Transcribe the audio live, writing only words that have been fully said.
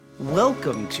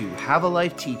Welcome to Have a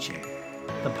Life Teaching,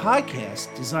 the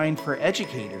podcast designed for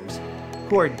educators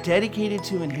who are dedicated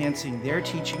to enhancing their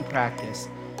teaching practice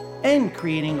and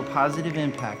creating a positive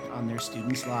impact on their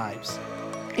students' lives.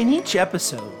 In each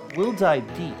episode, we'll dive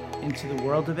deep into the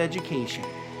world of education,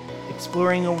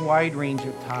 exploring a wide range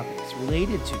of topics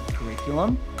related to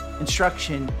curriculum,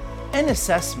 instruction, and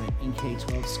assessment in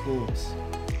K-12 schools.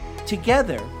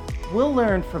 Together, we'll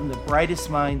learn from the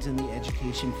brightest minds in the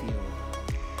education field.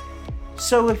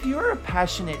 So if you're a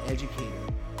passionate educator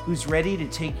who's ready to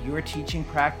take your teaching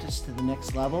practice to the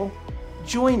next level,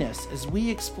 join us as we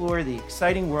explore the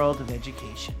exciting world of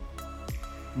education.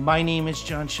 My name is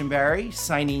John Shimbari,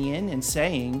 signing in and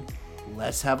saying,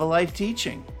 let's have a life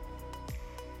teaching.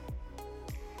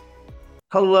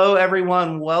 Hello,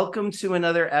 everyone. Welcome to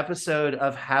another episode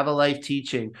of Have a Life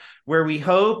Teaching, where we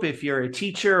hope if you're a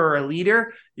teacher or a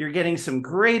leader, you're getting some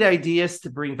great ideas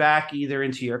to bring back either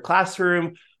into your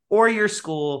classroom or your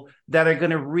school that are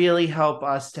going to really help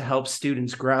us to help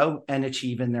students grow and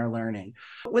achieve in their learning.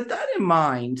 With that in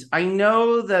mind, I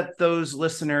know that those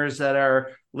listeners that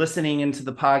are listening into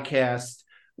the podcast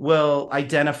will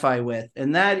identify with,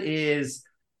 and that is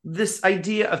this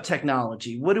idea of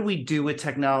technology. What do we do with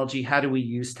technology? How do we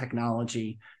use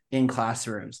technology in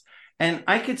classrooms? And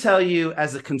I could tell you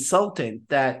as a consultant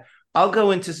that I'll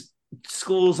go into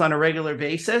schools on a regular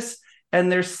basis,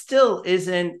 and there still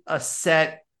isn't a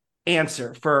set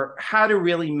answer for how to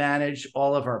really manage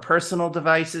all of our personal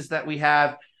devices that we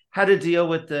have, how to deal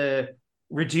with the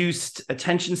reduced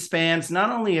attention spans, not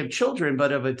only of children,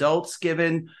 but of adults,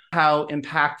 given how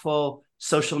impactful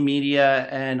social media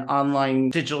and online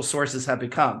digital sources have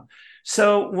become.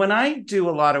 So when I do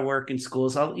a lot of work in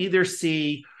schools, I'll either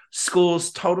see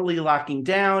schools totally locking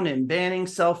down and banning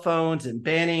cell phones and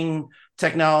banning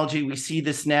technology. We see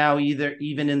this now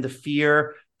even in the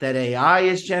fear that AI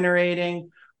is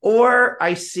generating, or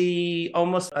I see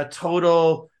almost a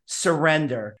total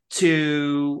surrender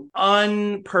to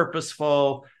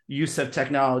unpurposeful use of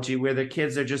technology where the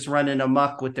kids are just running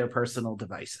amok with their personal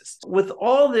devices. With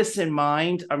all this in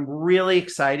mind, I'm really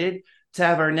excited to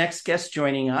have our next guest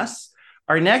joining us.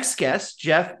 Our next guest,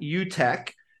 Jeff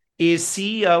Utecht, is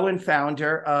CEO and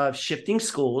founder of Shifting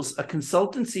Schools, a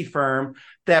consultancy firm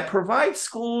that provides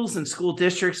schools and school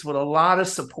districts with a lot of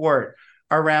support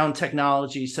around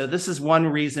technology. So this is one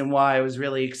reason why I was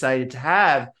really excited to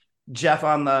have Jeff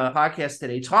on the podcast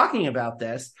today talking about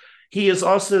this. He is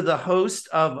also the host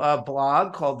of a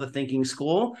blog called The Thinking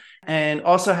School and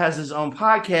also has his own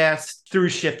podcast through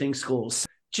Shifting Schools.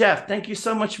 Jeff, thank you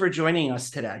so much for joining us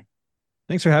today.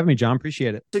 Thanks for having me, John.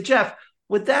 Appreciate it. So Jeff,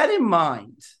 with that in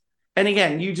mind, and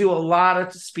again, you do a lot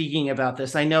of speaking about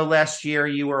this. I know last year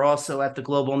you were also at the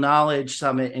Global Knowledge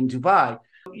Summit in Dubai.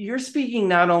 You're speaking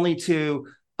not only to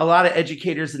a lot of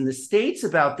educators in the States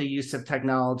about the use of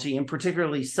technology and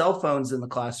particularly cell phones in the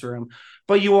classroom,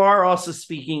 but you are also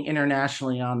speaking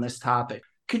internationally on this topic.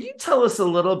 Could you tell us a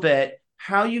little bit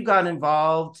how you got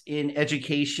involved in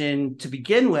education to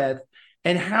begin with,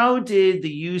 and how did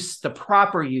the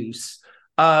proper use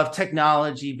of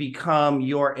technology become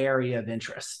your area of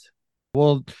interest?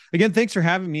 Well, again, thanks for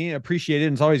having me. I appreciate it.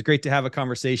 And it's always great to have a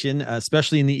conversation,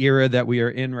 especially in the era that we are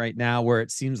in right now, where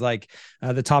it seems like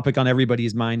the topic on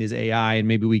everybody's mind is AI, and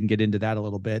maybe we can get into that a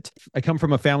little bit. I come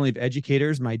from a family of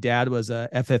educators. My dad was a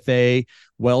FFA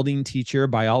welding teacher,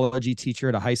 biology teacher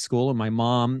at a high school, and my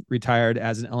mom retired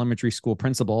as an elementary school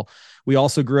principal. We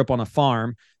also grew up on a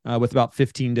farm with about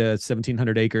 15 to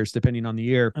 1,700 acres, depending on the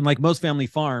year. And like most family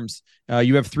farms,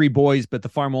 you have three boys, but the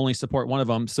farm only support one of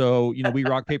them. So, we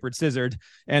rock, papered, scissored,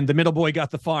 and the middle boy got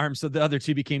the farm. So the other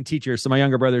two became teachers. So my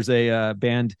younger brother's a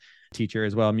band teacher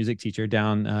as well, a music teacher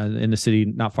down in the city,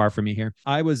 not far from me here.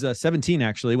 I was 17,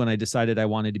 actually, when I decided I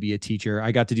wanted to be a teacher.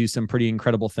 I got to do some pretty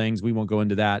incredible things. We won't go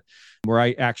into that, where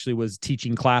I actually was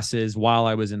teaching classes while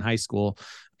I was in high school.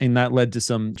 And that led to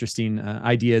some interesting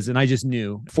ideas. And I just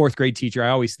knew, fourth grade teacher, I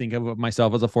always think of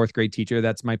myself as a fourth grade teacher.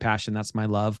 That's my passion. That's my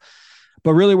love.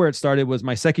 But really where it started was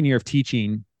my second year of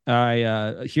teaching.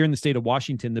 Here in the state of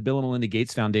Washington, the Bill and Melinda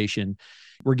Gates Foundation,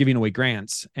 we're giving away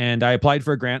grants. And I applied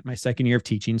for a grant my second year of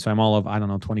teaching. So I'm all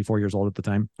of, 24 years old at the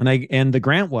time. And the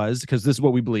grant was, because this is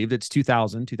what we believed, it's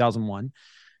 2001.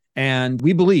 And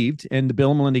we believed, and the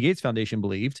Bill and Melinda Gates Foundation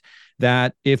believed,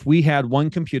 that if we had one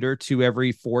computer to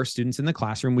every 4 students in the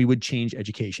classroom, we would change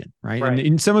education, right?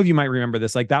 And some of you might remember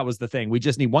this, like that was the thing. We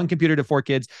just need one computer to 4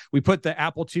 kids. We put the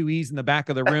Apple IIes in the back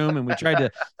of the room, and we tried to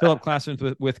fill up classrooms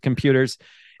with computers.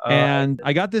 And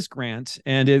I got this grant,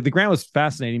 and the grant was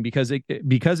fascinating because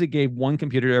it gave one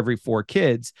computer to every 4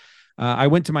 kids. I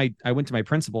went to my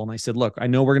principal and I said, look, I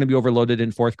know we're going to be overloaded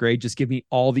in fourth grade. Just give me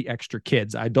all the extra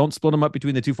kids. I don't split them up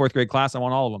between the two fourth grade class. I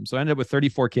want all of them. So I ended up with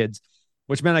 34 kids,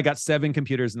 which meant I got 7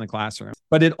 computers in the classroom.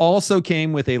 But it also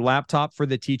came with a laptop for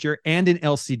the teacher and an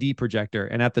LCD projector.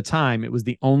 And at the time, it was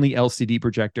the only LCD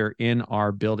projector in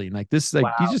our building. Like this,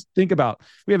 like you just think about,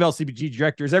 we have LCD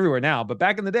projectors everywhere now, but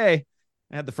back in the day,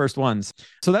 I had the first ones.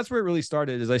 So that's where it really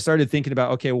started, is I started thinking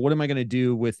about, okay, well, what am I going to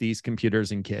do with these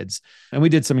computers and kids? And we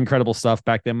did some incredible stuff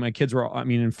back then. My kids were,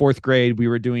 in fourth grade, we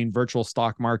were doing virtual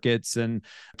stock markets and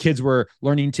kids were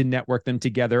learning to network them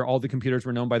together. All the computers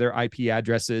were known by their IP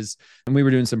addresses. And we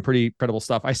were doing some pretty incredible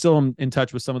stuff. I still am in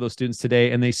touch with some of those students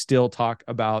today, and they still talk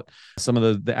about some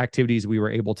of the activities we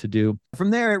were able to do.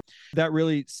 From there, that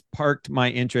really sparked my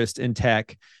interest in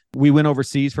tech. We went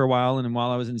overseas for a while. And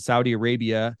while I was in Saudi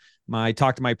Arabia, I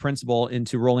talked to my principal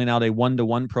into rolling out a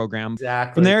one-to-one program.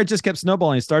 Exactly. From there, it just kept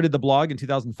snowballing. I started the blog in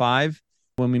 2005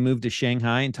 when we moved to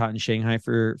Shanghai and taught in Shanghai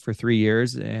for 3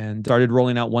 years, and started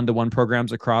rolling out one-to-one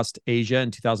programs across Asia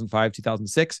in 2005,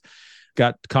 2006.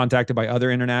 Got contacted by other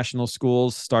international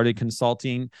schools, started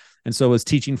consulting. And so was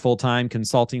teaching full-time,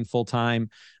 consulting full-time,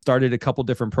 started a couple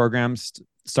different programs,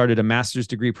 started a master's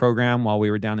degree program while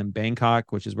we were down in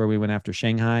Bangkok, which is where we went after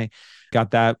Shanghai.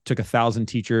 Got that, took 1,000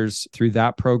 teachers through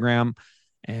that program.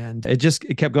 And it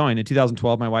kept going. In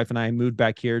 2012, my wife and I moved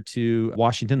back here to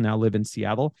Washington, now live in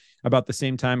Seattle. About the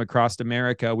same time across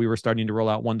America, we were starting to roll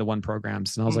out one-to-one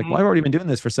programs. And I was like, well, I've already been doing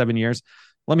this for 7 years.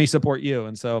 Let me support you.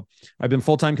 And so I've been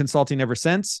full-time consulting ever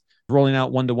since, rolling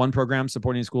out one-to-one programs,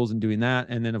 supporting schools and doing that.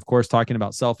 And then, of course, talking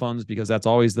about cell phones, because that's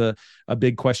always a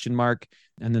big question mark.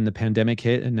 And then the pandemic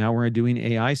hit, and now we're doing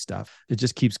AI stuff. It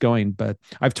just keeps going. But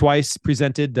I've twice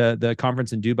presented the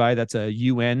conference in Dubai. That's a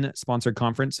UN sponsored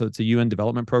conference. So it's a UN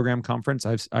development program conference.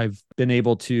 I've been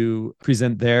able to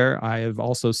present there. I have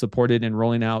also supported in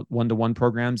rolling out one-to-one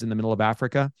programs in the middle of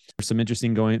Africa. There's some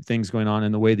interesting things going on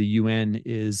in the way the UN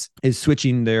is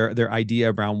switching their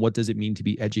idea around what does it mean to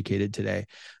be educated today.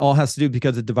 All has to do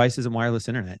because of devices and wireless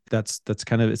internet. That's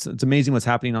kind of, it's amazing what's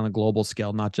happening on a global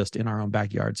scale, not just in our own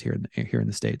backyards here in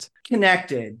the States.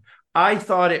 Connected. I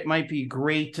thought it might be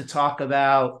great to talk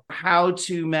about how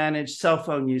to manage cell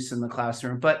phone use in the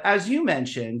classroom. But as you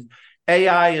mentioned,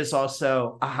 AI is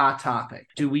also a hot topic.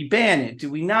 Do we ban it?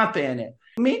 Do we not ban it?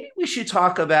 Maybe we should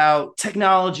talk about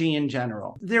technology in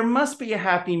general. There must be a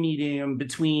happy medium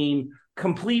between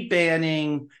complete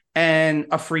banning and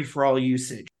a free-for-all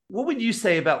usage. What would you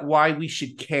say about why we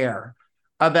should care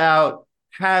about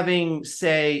having,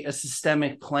 say, a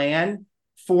systemic plan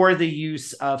for the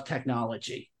use of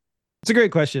technology? It's a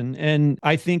great question. And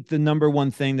I think the number one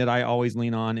thing that I always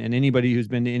lean on, and anybody who's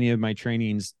been to any of my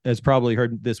trainings has probably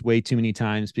heard this way too many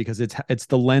times, because it's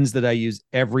the lens that I use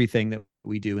everything that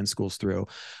we do in schools through,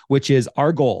 which is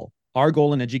our goal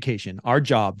in education, our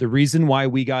job, the reason why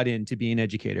we got into being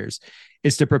educators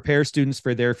is to prepare students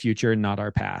for their future and not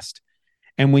our past.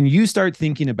 And when you start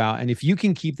thinking about, and if you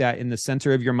can keep that in the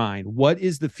center of your mind, what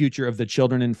is the future of the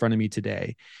children in front of me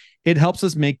today? It helps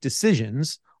us make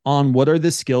decisions on what are the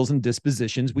skills and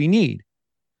dispositions we need.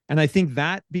 And I think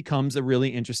that becomes a really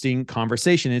interesting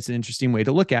conversation. It's an interesting way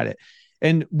to look at it.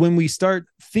 And when we start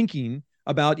thinking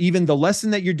about even the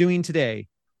lesson that you're doing today,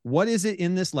 what is it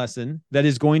in this lesson that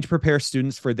is going to prepare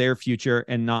students for their future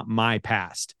and not my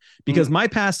past? Because my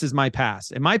past is my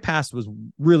past, and my past was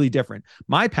really different.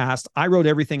 My past, I wrote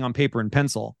everything on paper and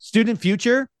pencil. Student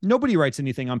future, nobody writes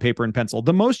anything on paper and pencil.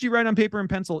 The most you write on paper and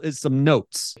pencil is some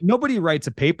notes. Nobody writes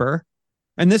a paper.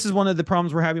 And this is one of the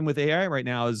problems we're having with AI right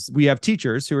now, is we have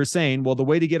teachers who are saying, well, the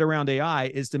way to get around AI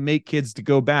is to make kids to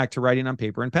go back to writing on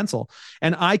paper and pencil.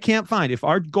 And I can't find, if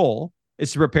our goal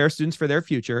is to prepare students for their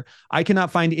future, I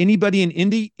cannot find anybody in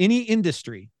any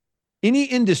industry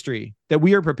that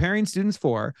we are preparing students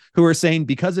for who are saying,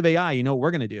 because of AI, you know what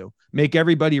we're going to do? Make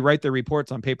everybody write their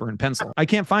reports on paper and pencil. I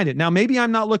can't find it. Now, maybe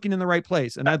I'm not looking in the right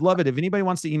place. And I'd love it if anybody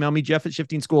wants to email me,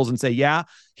 Jeff@Shifting Schools, and say, yeah,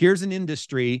 here's an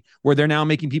industry where they're now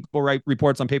making people write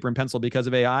reports on paper and pencil because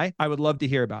of AI. I would love to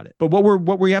hear about it. But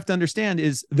what we have to understand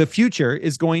is the future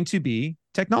is going to be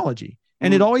technology.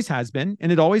 And it always has been,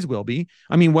 and it always will be.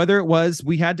 I mean, whether it was,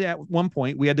 at one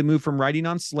point, we had to move from writing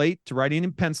on slate to writing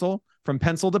in pencil, from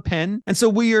pencil to pen. And so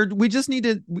we just need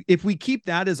to, if we keep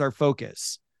that as our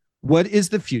focus, what is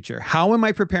the future? How am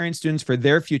I preparing students for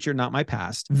their future, not my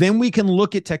past? Then we can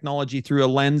look at technology through a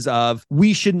lens of,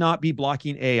 we should not be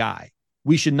blocking AI.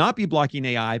 We should not be blocking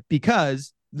AI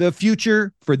because the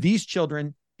future for these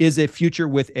children is a future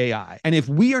with AI. And if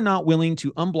we are not willing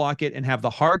to unblock it and have the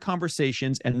hard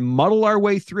conversations and muddle our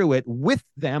way through it with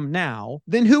them now,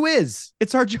 then who is?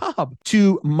 It's our job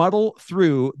to muddle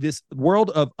through this world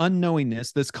of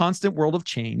unknowingness, this constant world of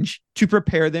change, to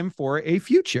prepare them for a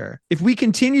future. If we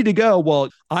continue to go, well,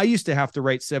 I used to have to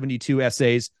write 72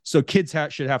 essays, so kids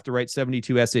should have to write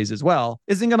 72 essays as well,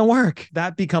 isn't going to work.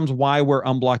 That becomes why we're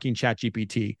unblocking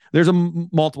ChatGPT. There's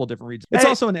multiple different reasons. It's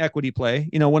also an equity play.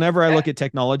 Whenever I look at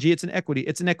technology, it's an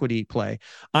equity play.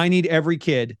 I need every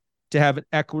kid to have an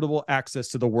equitable access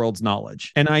to the world's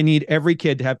knowledge. And I need every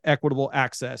kid to have equitable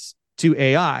access to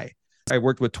AI. I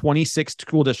worked with 26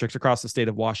 school districts across the state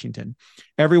of Washington.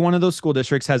 Every one of those school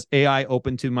districts has AI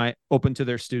open to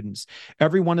their students.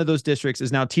 Every one of those districts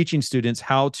is now teaching students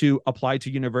how to apply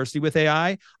to university with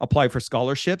AI, apply for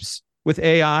scholarships with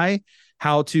AI,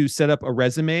 how to set up a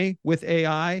resume with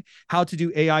AI, how to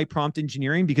do AI prompt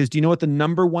engineering. Because do you know what the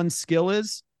number one skill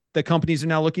is that companies are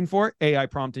now looking for? AI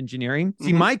prompt engineering.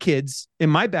 See, my kids in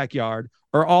my backyard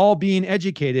are all being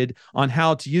educated on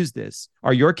how to use this.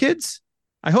 Are your kids?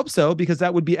 I hope so, because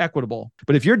that would be equitable.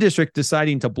 But if your district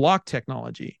deciding to block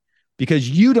technology because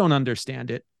you don't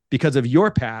understand it because of your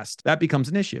past, that becomes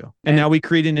an issue. And now we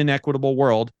create an inequitable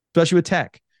world, especially with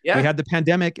tech. Yeah. We had the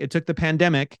pandemic. It took the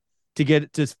pandemic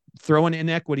to throw an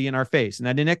inequity in our face. And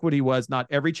that inequity was not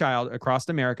every child across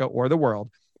America or the world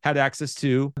had access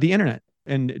to the internet.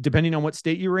 And depending on what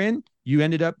state you were in, you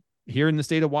ended up here in the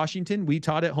state of Washington. We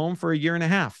taught at home for a year and a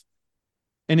half.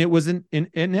 And it was an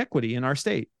inequity in our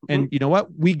state. And you know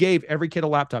what? We gave every kid a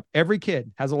laptop. Every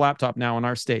kid has a laptop now in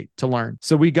our state to learn.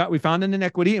 So we found an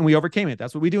inequity and we overcame it.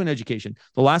 That's what we do in education.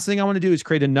 The last thing I want to do is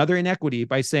create another inequity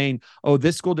by saying, oh,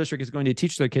 this school district is going to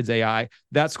teach their kids AI.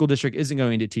 That school district isn't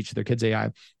going to teach their kids AI.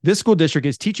 This school district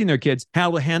is teaching their kids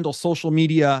how to handle social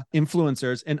media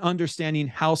influencers and understanding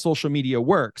how social media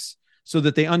works, so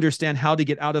that they understand how to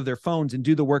get out of their phones and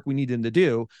do the work we need them to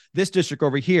do. This district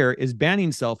over here is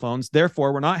banning cell phones.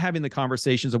 Therefore, we're not having the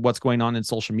conversations of what's going on in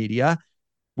social media.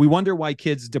 We wonder why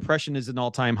kids' depression is an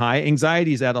all-time high.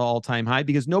 Anxiety is at an all-time high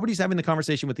because nobody's having the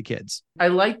conversation with the kids. I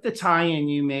like the tie-in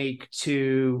you make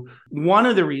to one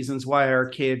of the reasons why our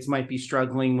kids might be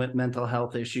struggling with mental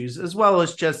health issues, as well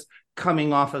as just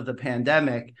coming off of the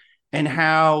pandemic, and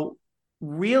how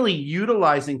really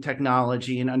utilizing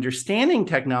technology and understanding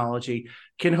technology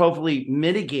can hopefully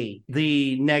mitigate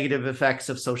the negative effects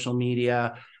of social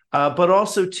media. But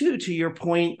also, too, to your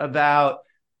point about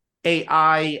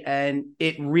AI and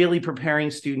it really preparing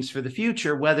students for the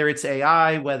future, whether it's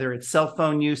AI, whether it's cell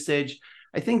phone usage,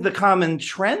 I think the common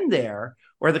trend there,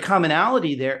 or the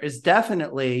commonality there, is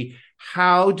definitely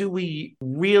how do we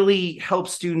really help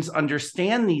students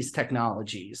understand these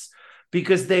technologies?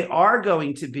 Because they are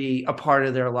going to be a part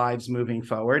of their lives moving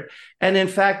forward. And in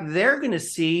fact, they're going to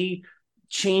see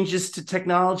changes to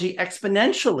technology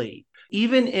exponentially.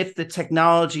 Even if the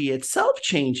technology itself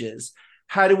changes,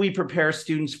 how do we prepare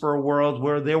students for a world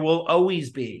where there will always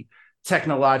be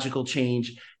technological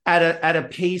change at a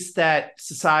pace that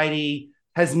society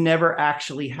has never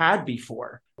actually had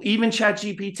before? Even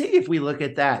ChatGPT, if we look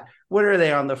at that, what are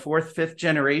they on the fourth, fifth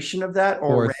generation of that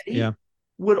already? Yeah.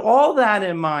 With all that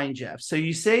in mind, Jeff, so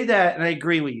you say that, and I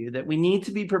agree with you, that we need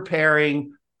to be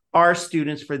preparing our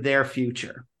students for their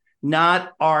future,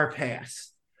 not our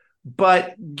past.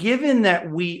 But given that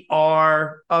we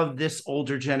are of this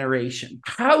older generation,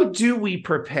 how do we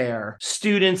prepare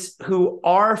students who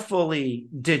are fully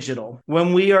digital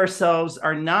when we ourselves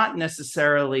are not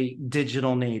necessarily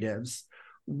digital natives?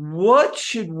 What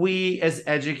should we as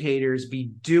educators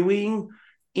be doing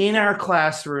in our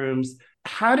classrooms?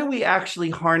 How do we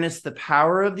actually harness the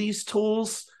power of these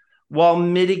tools while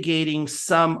mitigating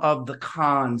some of the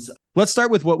cons? Let's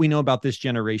start with what we know about this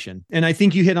generation. And I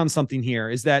think you hit on something here,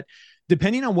 is that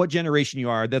depending on what generation you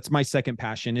are, that's my second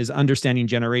passion, is understanding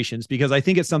generations, because I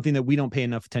think it's something that we don't pay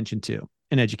enough attention to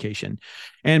in education.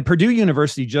 And Purdue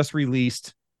University just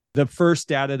released the first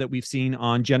data that we've seen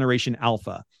on Generation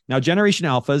Alpha. Now, Generation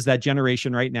Alpha is that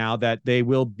generation right now that they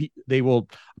will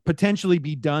potentially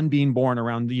be done being born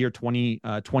around the year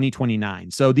 2029.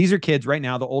 So these are kids right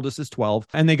now. The oldest is 12,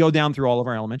 and they go down through all of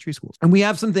our elementary schools. And we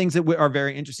have some things that are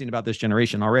very interesting about this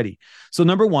generation already. So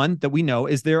number one that we know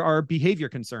is there are behavior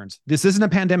concerns. This isn't a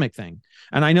pandemic thing.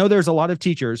 And I know there's a lot of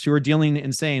teachers who are dealing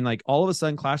and saying, like, all of a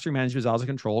sudden classroom management is out of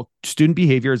control. Student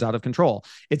behavior is out of control.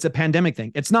 It's a pandemic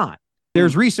thing. It's not.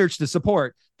 There's research to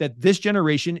support that this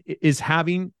generation is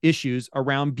having issues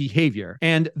around behavior,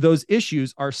 and those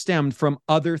issues are stemmed from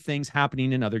other things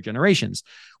happening in other generations.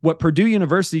 What Purdue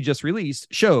University just released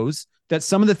shows that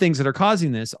some of the things that are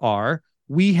causing this are,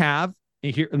 we have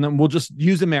here, and then we'll just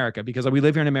use America because we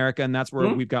live here in America and that's where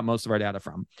we've got most of our data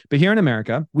from. But here in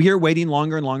America, we are waiting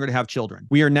longer and longer to have children.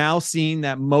 We are now seeing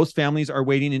that most families are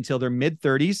waiting until their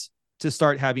mid-30s to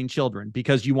start having children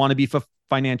because you want to be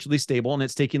financially stable, and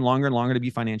it's taking longer and longer to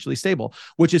be financially stable,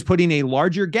 which is putting a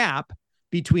larger gap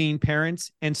between parents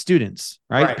and students,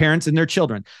 right? Parents and their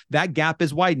children. That gap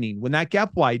is widening. When that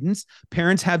gap widens,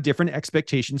 parents have different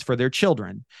expectations for their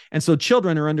children. And so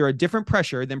children are under a different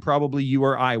pressure than probably you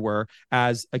or I were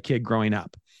as a kid growing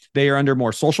up. They are under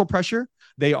more social pressure.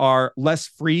 They are less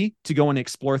free to go and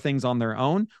explore things on their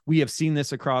own. We have seen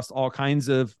this across all kinds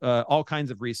of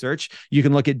research. You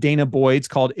can look at Dana Boyd's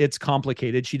called It's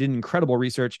Complicated. She did incredible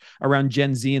research around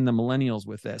Gen Z and the millennials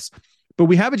with this. But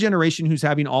we have a generation who's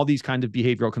having all these kind of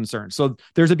behavioral concerns. So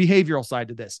there's a behavioral side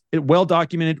to this. It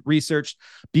well-documented, researched,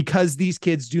 because these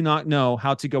kids do not know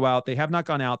how to go out. They have not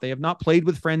gone out. They have not played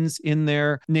with friends in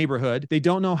their neighborhood. They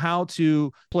don't know how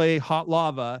to play hot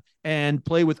lava and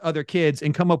play with other kids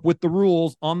and come up with the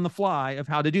rules on the fly of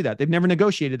how to do that. They've never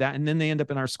negotiated that. And then they end up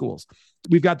in our schools.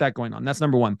 We've got that going on. That's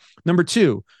number one. Number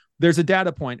two, there's a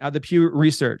data point out of the Pew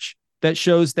Research that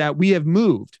shows that we have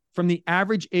moved from the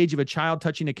average age of a child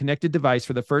touching a connected device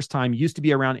for the first time used to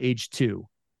be around age 2.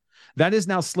 That has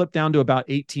now slipped down to about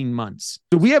 18 months.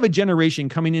 So we have a generation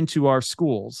coming into our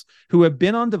schools who have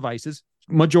been on devices,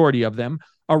 majority of them,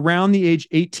 around the age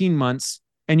 18 months.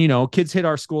 And, kids hit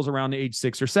our schools around the age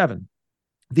 6 or 7.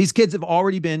 These kids have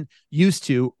already been used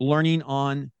to learning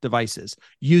on devices,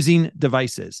 using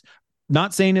devices.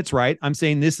 Not saying it's right. I'm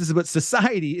saying this is what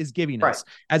society is giving us.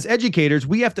 As educators,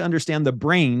 we have to understand the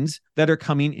brains that are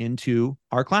coming into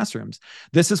our classrooms.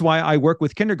 This is why I work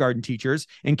with kindergarten teachers,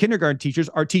 and kindergarten teachers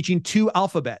are teaching 2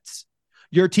 alphabets.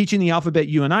 You're teaching the alphabet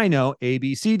you and I know, A,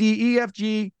 B, C, D, E, F,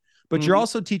 G, but you're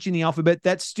also teaching the alphabet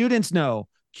that students know,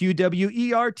 Q, W,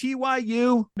 E, R, T, Y,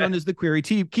 U, known as the query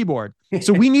keyboard.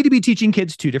 So we need to be teaching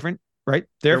kids 2 different, right?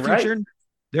 Their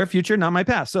future, not my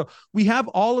past. So we have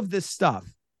all of this stuff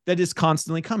that is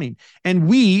constantly coming. And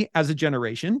we, as a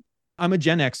generation, I'm a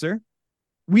Gen Xer,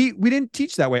 we didn't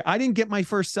teach that way. I didn't get my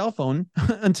first cell phone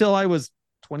until I was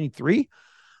 23.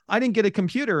 I didn't get a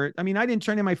computer. I didn't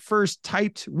turn in my first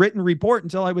typed written report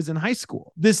until I was in high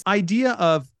school. This idea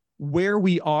of where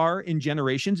we are in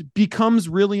generations becomes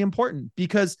really important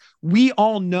because we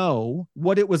all know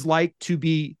what it was like to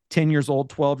be 10 years old,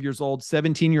 12 years old,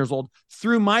 17 years old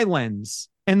through my lens.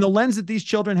 And the lens that these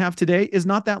children have today is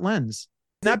not that lens.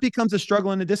 That becomes a struggle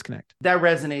and a disconnect. That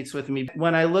resonates with me.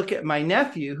 When I look at my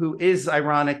nephew, who is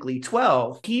ironically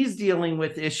 12, he's dealing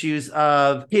with issues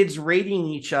of kids rating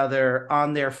each other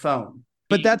on their phone.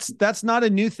 But that's not a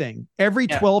new thing. Every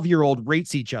 12-year-old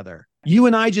rates each other. You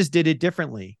and I just did it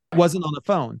differently. It wasn't on the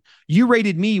phone. You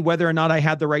rated me whether or not I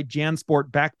had the right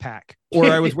JanSport backpack or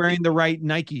I was wearing the right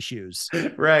Nike shoes.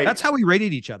 Right. That's how we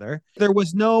rated each other. There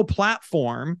was no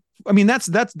platform.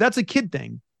 That's a kid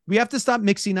thing. We have to stop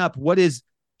mixing up what is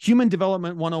Human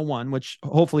Development 101, which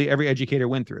hopefully every educator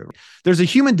went through. There's a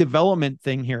human development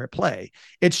thing here at play.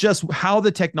 It's just how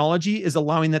the technology is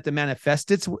allowing that to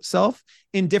manifest itself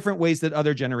in different ways that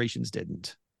other generations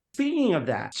didn't. Speaking of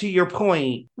that, to your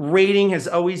point, rating has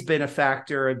always been a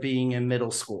factor of being in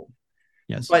middle school.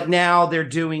 Yes. But now they're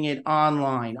doing it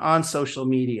online, on social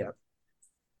media.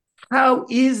 How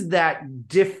is that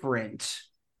different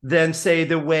than, say,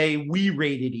 the way we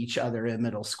rated each other in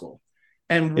middle school?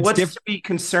 And what's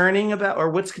concerning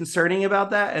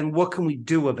about that? And what can we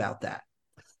do about that?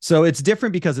 So it's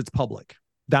different because it's public.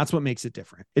 That's what makes it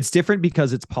different. It's different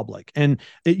because it's public. And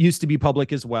it used to be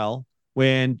public as well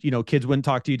when, kids wouldn't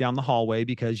talk to you down the hallway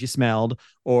because you smelled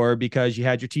or because you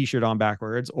had your t-shirt on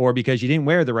backwards or because you didn't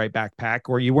wear the right backpack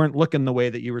or you weren't looking the way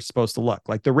that you were supposed to look.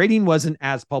 Like the rating wasn't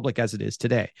as public as it is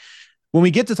today. When we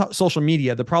get to social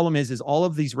media, the problem is all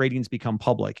of these ratings become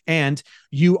public and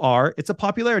it's a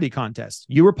popularity contest.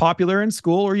 You were popular in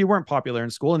school or you weren't popular in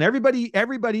school. And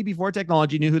everybody before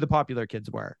technology knew who the popular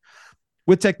kids were.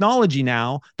 With technology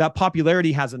now, that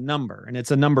popularity has a number, and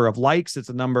it's a number of likes. It's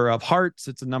a number of hearts.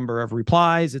 It's a number of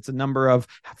replies. It's a number of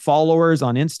followers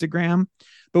on Instagram.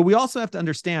 But we also have to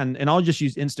understand, and I'll just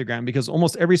use Instagram because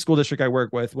almost every school district I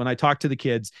work with, when I talk to the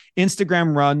kids,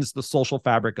 Instagram runs the social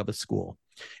fabric of a school.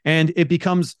 And it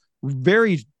becomes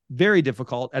very, very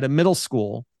difficult at a middle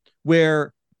school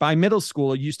where by middle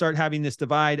school, you start having this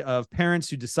divide of parents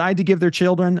who decide to give their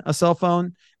children a cell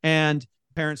phone and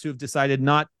parents who have decided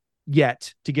not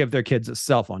yet to give their kids a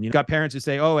cell phone. You've got parents who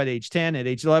say, at age 10, at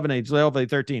age 11, age 12, age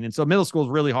 13. And so middle school is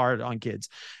really hard on kids.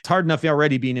 It's hard enough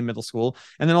already being in middle school.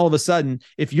 And then all of a sudden,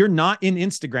 if you're not in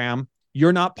Instagram,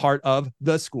 You're not part of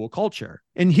the school culture.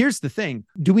 And here's the thing.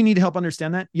 Do we need help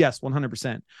understand that? Yes,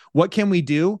 100%. What can we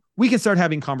do? We can start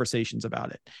having conversations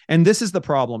about it. And this is the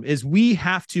problem, is we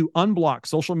have to unblock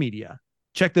social media.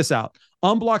 Check this out.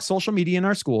 Unblock social media in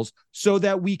our schools so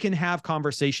that we can have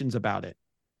conversations about it.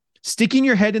 Sticking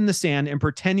your head in the sand and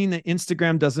pretending that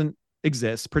Instagram doesn't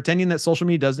exist, pretending that social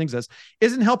media doesn't exist,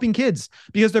 isn't helping kids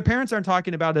because their parents aren't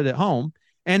talking about it at home.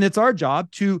 And it's our job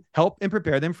to help and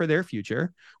prepare them for their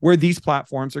future where these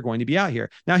platforms are going to be out here.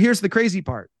 Now, here's the crazy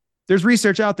part. There's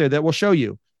research out there that will show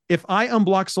you if I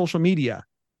unblock social media,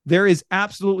 there is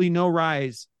absolutely no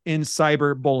rise in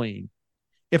cyberbullying.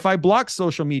 If I block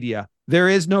social media, there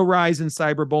is no rise in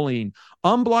cyberbullying.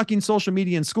 Unblocking social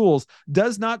media in schools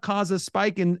does not cause a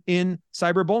spike in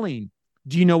cyberbullying.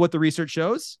 Do you know what the research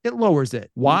shows? It lowers it.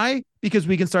 Why? Because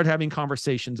we can start having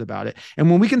conversations about it.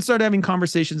 And when we can start having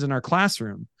conversations in our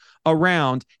classroom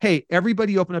around, hey,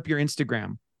 everybody open up your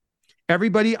Instagram.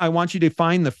 Everybody, I want you to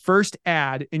find the first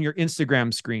ad in your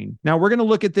Instagram screen. Now we're going to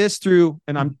look at this through,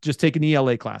 and I'm just taking the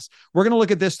ELA class. We're going to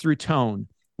look at this through tone.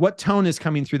 What tone is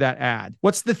coming through that ad?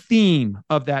 What's the theme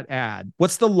of that ad?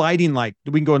 What's the lighting like?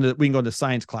 We can go into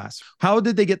science class. How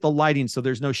did they get the lighting so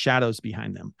there's no shadows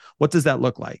behind them? What does that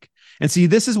look like? And see,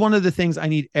 this is one of the things I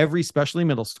need every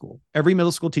middle school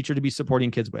teacher to be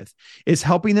supporting kids with, is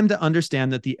helping them to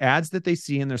understand that the ads that they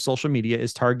see in their social media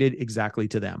is targeted exactly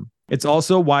to them. It's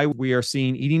also why we are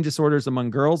seeing eating disorders among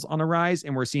girls on a rise,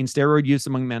 and we're seeing steroid use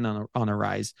among men on a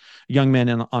rise, young men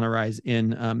on a rise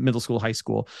in middle school, high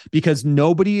school, because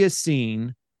nobody is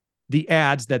seeing the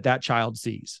ads that child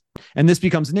sees. And this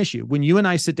becomes an issue. When you and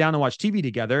I sit down and watch TV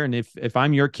together, and if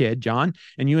I'm your kid, John,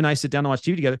 and you and I sit down and watch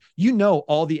TV together, you know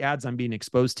all the ads I'm being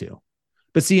exposed to.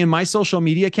 But see, in my social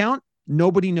media account,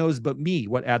 nobody knows but me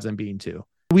what ads I'm being to.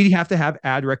 We have to have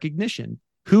ad recognition.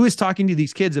 Who is talking to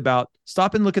these kids about,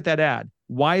 stop and look at that ad?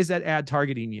 Why is that ad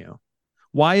targeting you?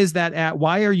 Why is that ad?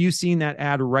 Why are you seeing that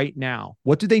ad right now?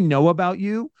 What do they know about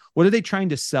you? What are they trying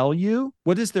to sell you?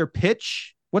 What is their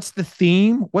pitch? What's the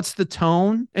theme? What's the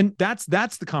tone? And that's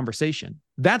the conversation.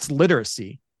 That's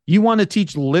literacy. You want to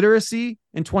teach literacy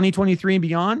in 2023 and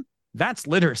beyond? That's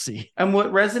literacy. And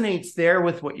what resonates there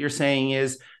with what you're saying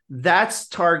is that's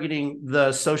targeting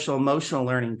the social emotional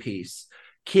learning piece.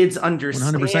 Kids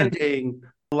understanding 100%.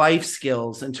 Life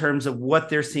skills in terms of what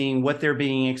they're seeing, what they're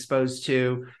being exposed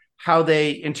to, how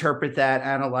they interpret that,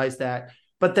 analyze that.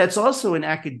 But that's also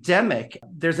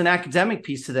there's an academic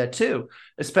piece to that too,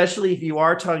 especially if you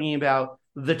are talking about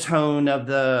the tone of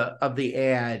the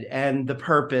ad and the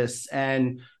purpose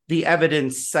and the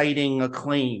evidence citing a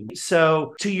claim.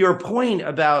 So to your point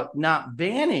about not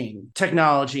banning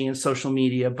technology and social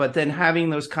media, but then having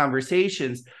those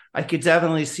conversations, I could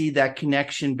definitely see that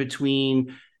connection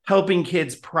between helping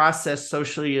kids process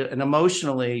socially and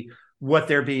emotionally what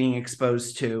they're being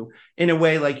exposed to in a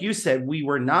way, like you said, we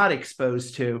were not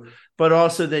exposed to, but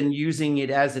also then using it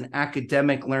as an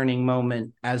academic learning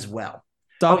moment as well.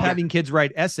 Stop having kids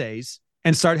write essays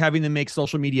and start having them make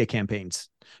social media campaigns,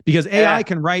 because AI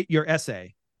can write your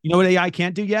essay. You know what AI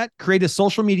can't do yet? Create a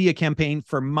social media campaign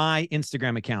for my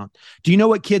Instagram account. Do you know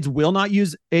what kids will not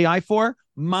use AI for?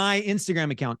 My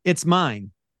Instagram account. It's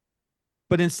mine.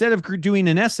 But instead of doing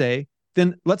an essay,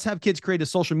 then let's have kids create a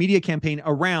social media campaign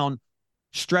around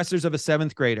stressors of a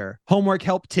 7th grader, homework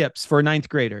help tips for 9th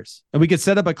graders. And we could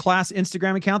set up a class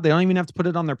Instagram account. They don't even have to put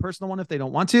it on their personal one if they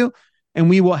don't want to. And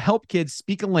we will help kids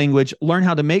speak a language, learn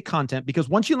how to make content, because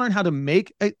once you learn how to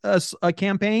make a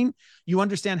campaign, you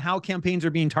understand how campaigns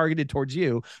are being targeted towards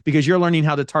you, because you're learning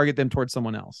how to target them towards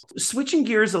someone else. Switching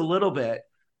gears a little bit,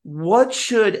 what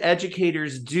should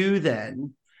educators do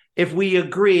then if we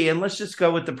agree, and let's just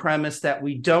go with the premise that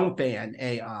we don't ban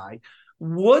AI,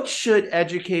 what should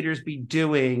educators be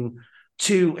doing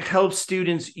to help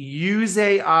students use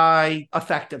AI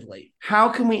effectively? How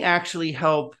can we actually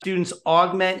help students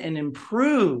augment and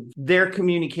improve their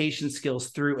communication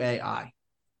skills through AI?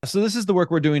 So this is the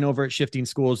work we're doing over at Shifting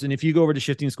Schools. And if you go over to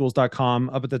shiftingschools.com,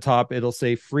 up at the top, it'll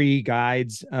say free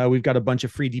guides. We've got a bunch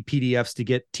of free PDFs to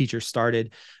get teachers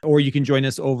started. Or you can join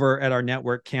us over at our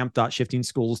network,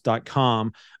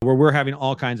 camp.shiftingschools.com, where we're having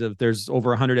all kinds of, there's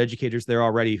over 100 educators there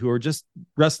already who are just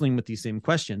wrestling with these same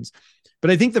questions.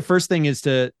 But I think the first thing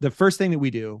that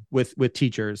we do with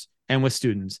teachers and with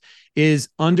students is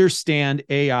understand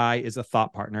AI is a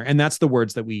thought partner. And that's the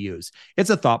words that we use. It's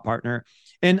a thought partner.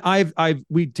 And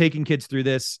we've taken kids through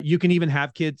this. You can even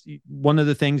have kids. One of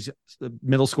the things,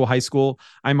 middle school, high school,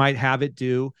 I might have it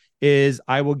do is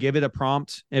I will give it a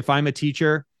prompt. If I'm a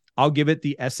teacher, I'll give it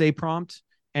the essay prompt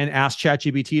and ask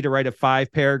ChatGPT to write a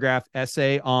 5-paragraph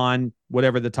essay on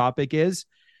whatever the topic is.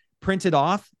 print it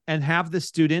off and have the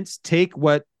students take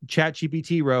what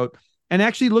ChatGPT wrote and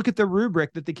actually look at the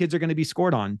rubric that the kids are going to be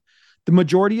scored on. The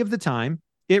majority of the time,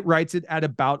 it writes it at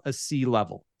about a C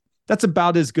level. That's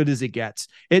about as good as it gets.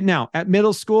 Now, at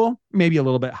middle school, maybe a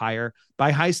little bit higher.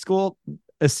 By high school,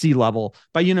 a C level.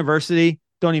 By university,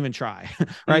 don't even try,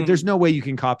 right? There's no way you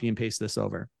can copy and paste this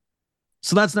over.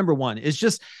 So that's number one. It's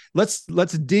just, let's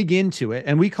dig into it.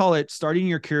 And we call it starting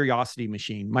your curiosity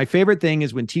machine. My favorite thing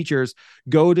is when teachers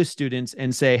go to students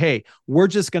and say, hey, we're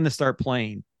just going to start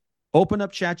playing. Open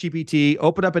up ChatGPT,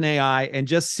 open up an AI, and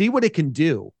just see what it can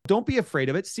do. Don't be afraid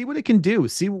of it. See what it can do.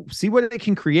 See what it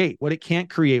can create, what it can't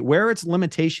create, where are its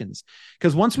limitations.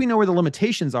 Because once we know where the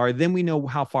limitations are, then we know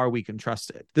how far we can trust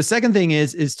it. The second thing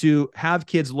is to have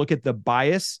kids look at the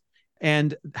bias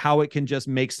and how it can just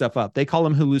make stuff up. They call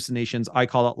them hallucinations. I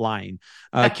call it lying.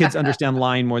 Kids understand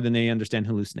lying more than they understand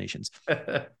hallucinations.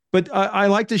 But I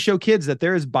like to show kids that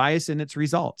there is bias in its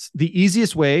results. The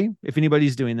easiest way, if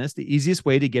anybody's doing this, the easiest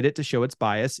way to get it to show its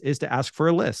bias is to ask for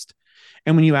a list.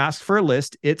 And when you ask for a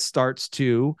list, it starts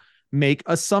to make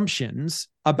assumptions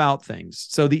about things.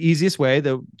 So the easiest way,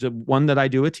 the one that I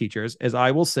do with teachers, is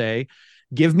I will say,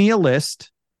 give me a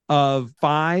list of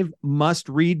 5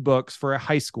 must-read books for a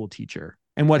high school teacher.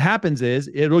 And what happens is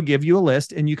it'll give you a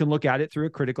list and you can look at it through a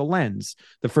critical lens.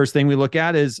 The first thing we look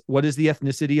at is, what is the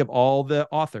ethnicity of all the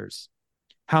authors?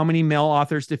 How many male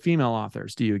authors to female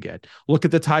authors do you get? Look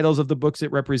at the titles of the books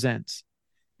it represents.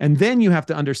 And then you have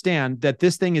to understand that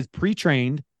this thing is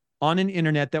pre-trained on an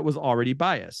internet that was already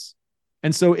biased.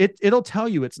 And so it'll tell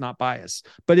you it's not biased,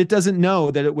 but it doesn't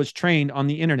know that it was trained on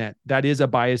the internet. That is a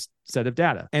biased set of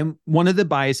data. And one of the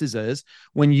biases is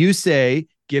when you say,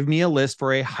 give me a list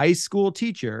for a high school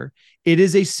teacher, it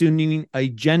is assuming a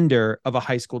gender of a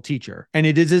high school teacher, and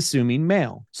it is assuming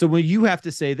male. So what you have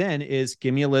to say then is,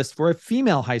 give me a list for a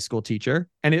female high school teacher,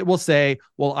 and it will say,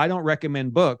 well, I don't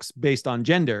recommend books based on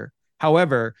gender.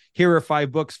 However, here are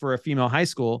 5 books for a female high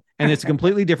school, and it's a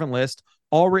completely different list,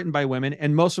 all written by women,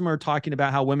 and most of them are talking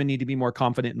about how women need to be more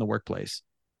confident in the workplace,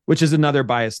 which is another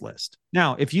biased list.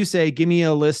 Now, if you say, give me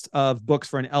a list of books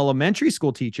for an elementary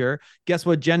school teacher, guess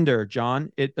what gender,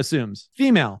 John? It assumes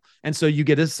female. And so you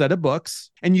get a set of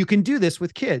books, and you can do this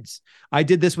with kids. I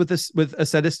did this with a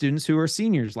set of students who were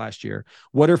seniors last year.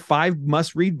 What are 5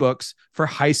 must-read books for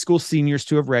high school seniors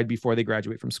to have read before they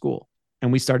graduate from school?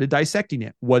 And we started dissecting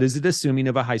it. What is it assuming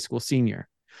of a high school senior?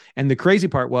 And the crazy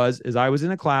part is I was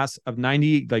in a class of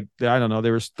 90, like, I don't know,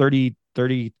 there was 30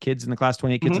 kids in the class,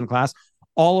 28 kids in the class,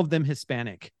 all of them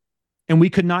Hispanic. And we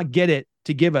could not get it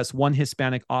to give us one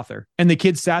Hispanic author. And the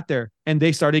kids sat there and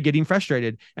they started getting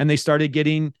frustrated and they started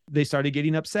getting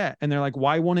upset. And they're like,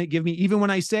 why won't it give me, even when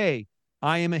I say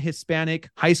I am a Hispanic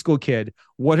high school kid,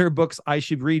 what are books I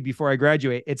should read before I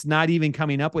graduate? It's not even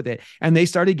coming up with it. And they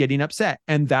started getting upset.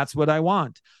 And that's what I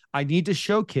want. I need to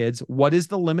show kids what is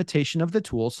the limitation of the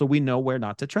tool so we know where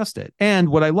not to trust it. And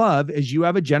what I love is you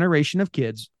have a generation of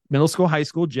kids, middle school, high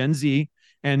school, Gen Z,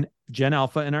 and Gen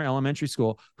Alpha in our elementary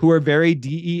school, who are very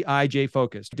DEIJ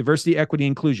focused. Diversity, equity,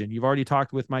 inclusion. You've already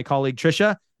talked with my colleague,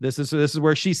 Trisha. This is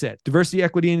where she sits. Diversity,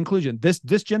 equity, and inclusion. This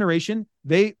generation,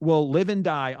 they will live and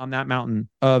die on that mountain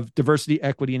of diversity,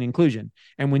 equity, and inclusion.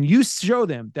 And when you show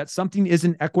them that something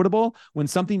isn't equitable, when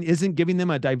something isn't giving them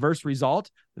a diverse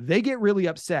result, they get really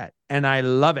upset. And I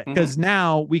love it because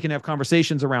now we can have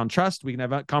conversations around trust. We can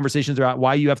have conversations about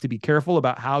why you have to be careful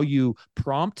about how you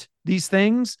prompt these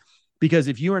things. Because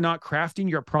if you are not crafting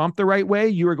your prompt the right way,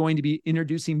 you are going to be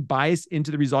introducing bias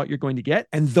into the result you're going to get.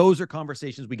 And those are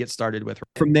conversations we get started with.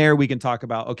 From there, we can talk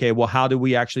about, okay, well, how do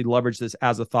we actually leverage this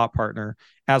as a thought partner,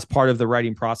 as part of the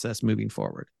writing process moving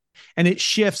forward? And it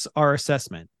shifts our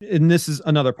assessment. And this is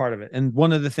another part of it. And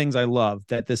one of the things I love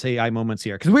that this AI moment's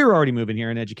here, because we were already moving here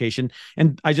in education.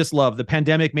 And I just love the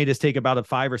pandemic made us take about a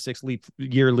 5 or 6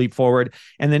 year leap forward.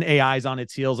 And then AI is on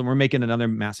its heels and we're making another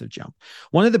massive jump.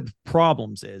 One of the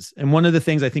problems is, and one of the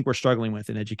things I think we're struggling with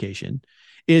in education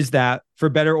is that, for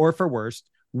better or for worse,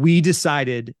 we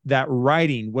decided that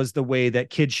writing was the way that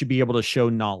kids should be able to show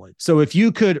knowledge. So if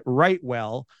you could write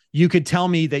well, you could tell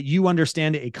me that you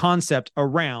understand a concept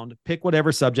around, pick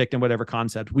whatever subject and whatever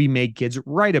concept. We made kids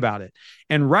write about it.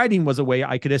 And writing was a way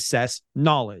I could assess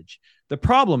knowledge. The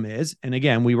problem is, and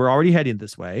again, we were already heading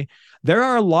this way, there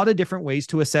are a lot of different ways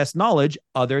to assess knowledge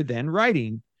other than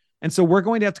writing. And so we're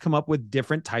going to have to come up with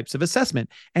different types of assessment.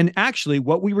 And actually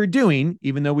what we were doing,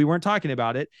 even though we weren't talking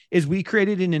about it, is we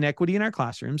created an inequity in our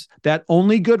classrooms that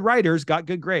only good writers got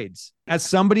good grades. As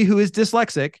somebody who is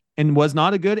dyslexic and was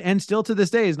not a good, and still to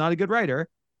this day is not a good writer,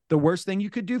 the worst thing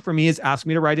you could do for me is ask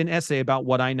me to write an essay about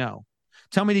what I know.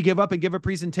 Tell me to give up and give a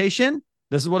presentation.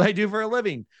 This is what I do for a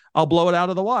living. I'll blow it out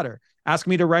of the water. Ask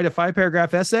me to write a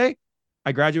 5-paragraph essay.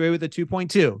 I graduated with a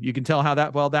 2.2. You can tell how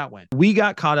that went. We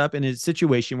got caught up in a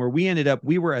situation where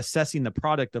we were assessing the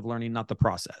product of learning, not the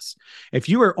process. If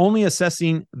you were only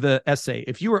assessing the essay,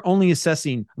 if you were only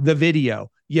assessing the video,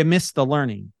 you missed the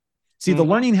learning. See, the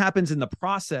learning happens in the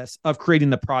process of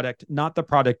creating the product, not the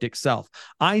product itself.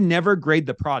 I never grade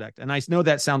the product. And I know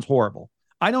that sounds horrible.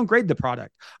 I don't grade the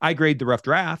product. I grade the rough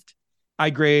draft. I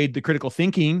grade the critical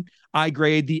thinking. I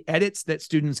grade the edits that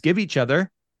students give each other.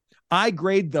 I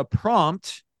grade the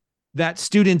prompt that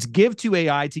students give to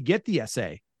AI to get the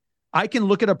essay. I can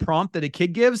look at a prompt that a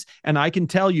kid gives, and I can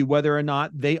tell you whether or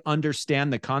not they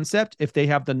understand the concept, if they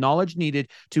have the knowledge needed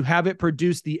to have it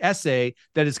produce the essay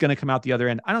that is going to come out the other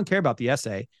end. I don't care about the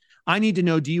essay. I need to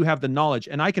know, do you have the knowledge?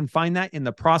 And I can find that in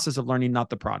the process of learning, not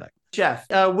the product. Jeff,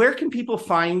 where can people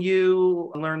find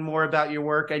you, learn more about your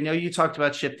work? I know you talked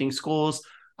about Shifting Schools.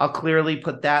 I'll clearly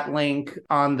put that link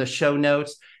on the show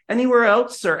notes. Anywhere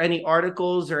else, or any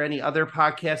articles or any other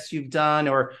podcasts you've done?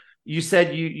 Or you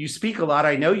said you speak a lot.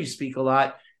 I know you speak a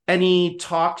lot. Any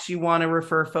talks you want to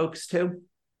refer folks to?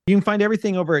 You can find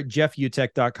everything over at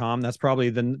jeffutecht.com. That's probably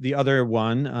the other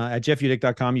one. At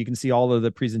jeffutecht.com, you can see all of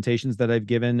the presentations that I've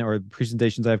given or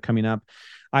presentations I have coming up.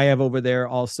 I have over there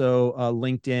also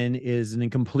LinkedIn is an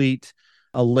incomplete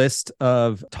a list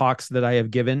of talks that I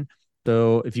have given.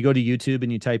 So if you go to YouTube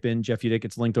and you type in Jeff Utecht,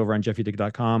 it's linked over on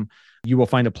jeffutecht.com. You will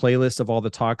find a playlist of all the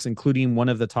talks, including one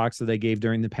of the talks that I gave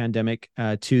during the pandemic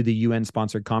to the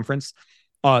UN-sponsored conference,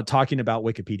 talking about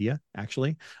Wikipedia,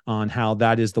 actually, on how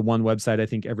that is the one website I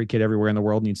think every kid everywhere in the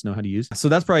world needs to know how to use. So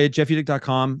that's probably at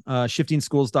jeffutecht.com,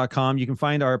 shiftingschools.com. You can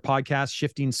find our podcast,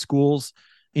 Shifting Schools,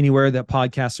 anywhere that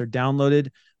podcasts are downloaded.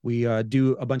 We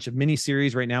do a bunch of mini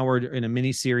series. Right now, we're in a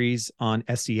mini series on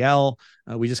SEL.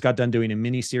 We just got done doing a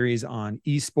mini series on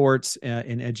esports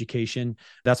in education.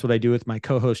 That's what I do with my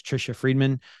co-host Trisha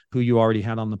Friedman, who you already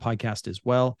had on the podcast as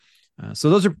well. So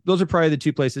those are probably the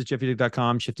two places: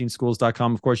 jeffutecht.com,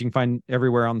 shiftingschools.com. Of course, you can find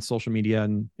everywhere on social media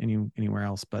and anywhere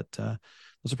else. But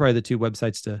those are probably the two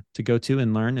websites to go to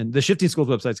and learn. And the Shifting Schools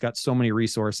website's got so many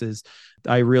resources.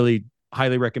 I really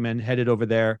highly recommend headed over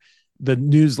there. The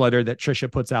newsletter that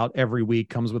Trisha puts out every week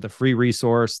comes with a free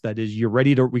resource that is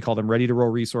we call them ready to roll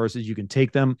resources. You can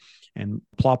take them and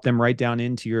plop them right down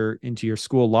into your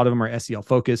school. A lot of them are SEL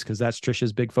focused because that's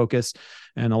Trisha's big focus.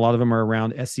 And a lot of them are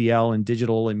around SEL and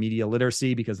digital and media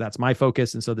literacy because that's my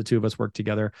focus. And so the two of us work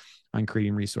together on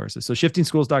creating resources. So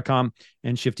shiftingschools.com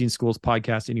and Shifting Schools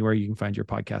podcast, anywhere you can find your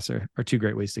podcasts are two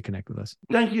great ways to connect with us.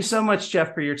 Thank you so much,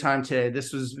 Jeff, for your time today.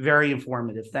 This was very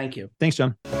informative. Thank you. Thanks,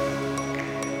 John.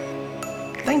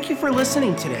 Thank you for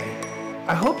listening today.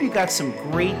 I hope you got some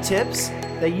great tips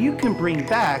that you can bring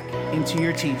back into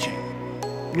your teaching.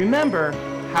 Remember,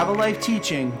 have a life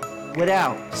teaching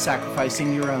without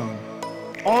sacrificing your own.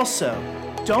 Also,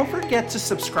 don't forget to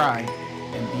subscribe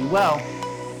and be well.